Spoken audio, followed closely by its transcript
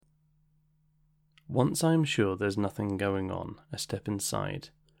Once I am sure there's nothing going on, I step inside,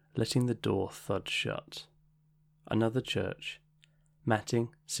 letting the door thud shut. Another church, matting,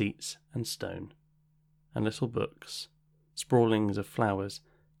 seats and stone, and little books, sprawlings of flowers,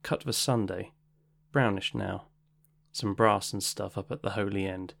 cut for Sunday, brownish now, some brass and stuff up at the holy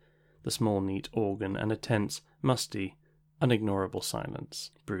end, the small neat organ, and a tense, musty, unignorable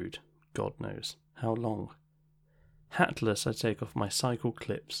silence, brewed, God knows, how long. Hatless, I take off my cycle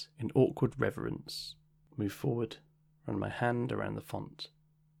clips in awkward reverence, move forward, run my hand around the font.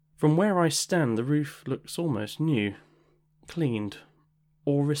 From where I stand, the roof looks almost new, cleaned,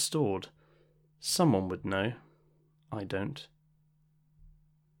 or restored. Someone would know. I don't.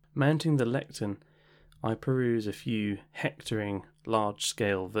 Mounting the lectern, I peruse a few hectoring,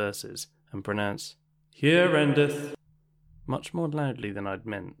 large-scale verses and pronounce, "Here endeth," much more loudly than I'd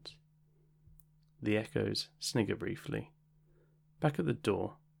meant. The echoes snigger briefly. Back at the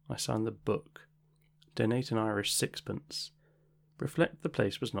door, I sign the book, donate an Irish sixpence, reflect the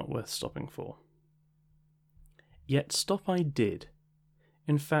place was not worth stopping for. Yet stop I did.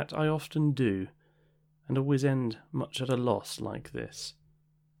 In fact, I often do, and always end much at a loss like this,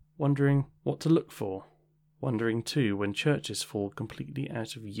 wondering what to look for, wondering too, when churches fall completely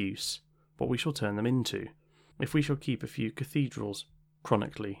out of use, what we shall turn them into, if we shall keep a few cathedrals,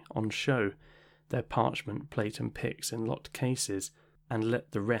 chronically, on show, their parchment, plate and picks in locked cases, and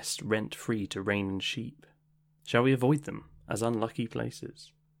let the rest rent free to rain and sheep. Shall we avoid them as unlucky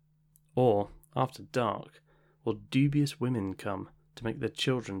places? Or, after dark, will dubious women come to make their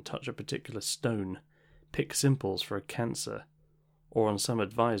children touch a particular stone, pick simples for a cancer, or on some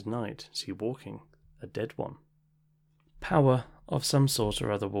advised night see walking a dead one? Power of some sort or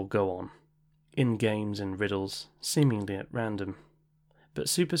other will go on, in games and riddles, seemingly at random. But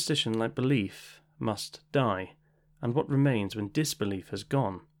superstition, like belief, must die, and what remains when disbelief has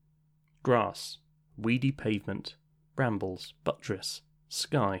gone? Grass, weedy pavement, brambles, buttress,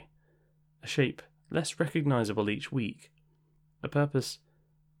 sky, a shape less recognisable each week, a purpose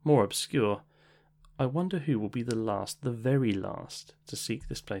more obscure. I wonder who will be the last, the very last, to seek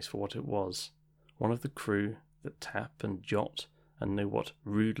this place for what it was, one of the crew that tap and jot and know what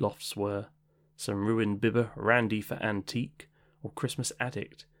rude lofts were, some ruined bibber randy for antique, or Christmas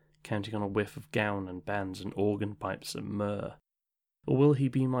addict, counting on a whiff of gown and bands and organ pipes and myrrh? Or will he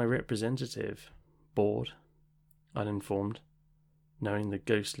be my representative, bored, uninformed, knowing the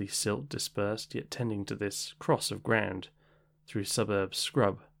ghostly silt dispersed, yet tending to this cross of ground through suburb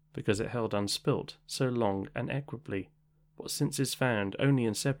scrub, because it held unspilt so long and equably what since is found only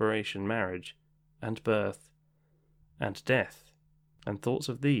in separation, marriage, and birth, and death, and thoughts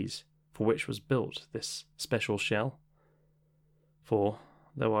of these, for which was built this special shell? For,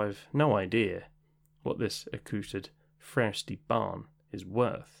 though I've no idea what this accoutred, frowsty barn is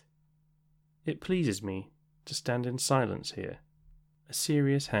worth, it pleases me to stand in silence here. A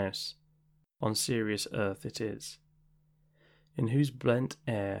serious house, on serious earth it is, in whose blent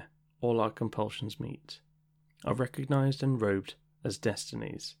air all our compulsions meet, are recognised and robed as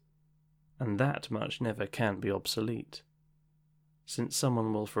destinies, and that much never can be obsolete, since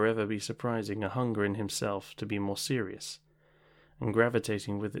someone will forever be surprising a hunger in himself to be more serious, and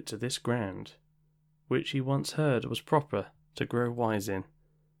gravitating with it to this ground, which he once heard was proper to grow wise in,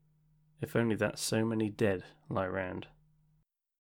 if only that so many dead lie round.